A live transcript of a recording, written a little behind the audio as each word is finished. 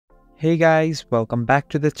Hey guys, welcome back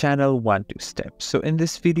to the channel 1-2-Step. So in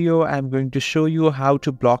this video, I'm going to show you how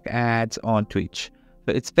to block ads on Twitch.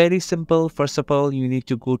 So it's very simple. First of all, you need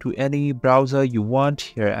to go to any browser you want.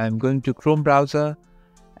 Here I'm going to Chrome browser,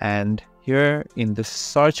 and here in the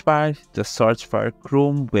search bar, just search for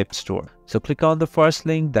Chrome Web Store. So click on the first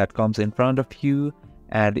link that comes in front of you,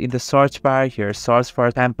 and in the search bar here, search for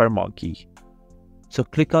Tamper Monkey. So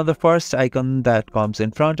click on the first icon that comes in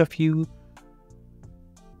front of you.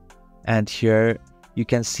 And here you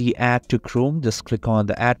can see add to Chrome. Just click on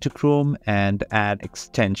the add to Chrome and add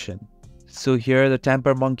extension. So here the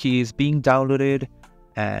Tamper Monkey is being downloaded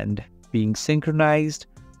and being synchronized.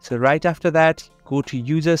 So right after that, go to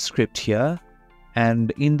user script here,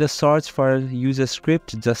 and in the search for user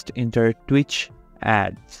script, just enter Twitch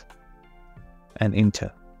ads and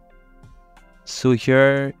enter. So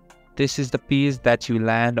here, this is the page that you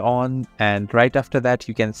land on, and right after that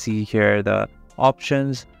you can see here the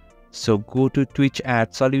options. So go to Twitch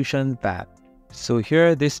Ad Solutions tab. So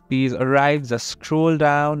here this page arrives, just scroll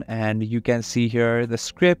down and you can see here the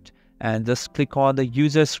script, and just click on the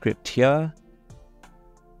user script here.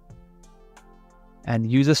 And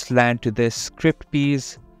you just land to this script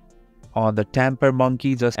page on the Tamper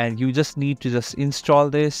Monkey, and you just need to just install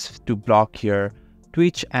this to block your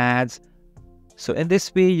Twitch ads. So in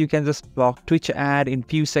this way, you can just block Twitch ad in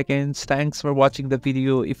few seconds. Thanks for watching the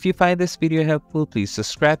video. If you find this video helpful, please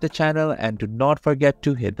subscribe the channel and do not forget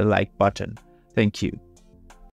to hit the like button. Thank you.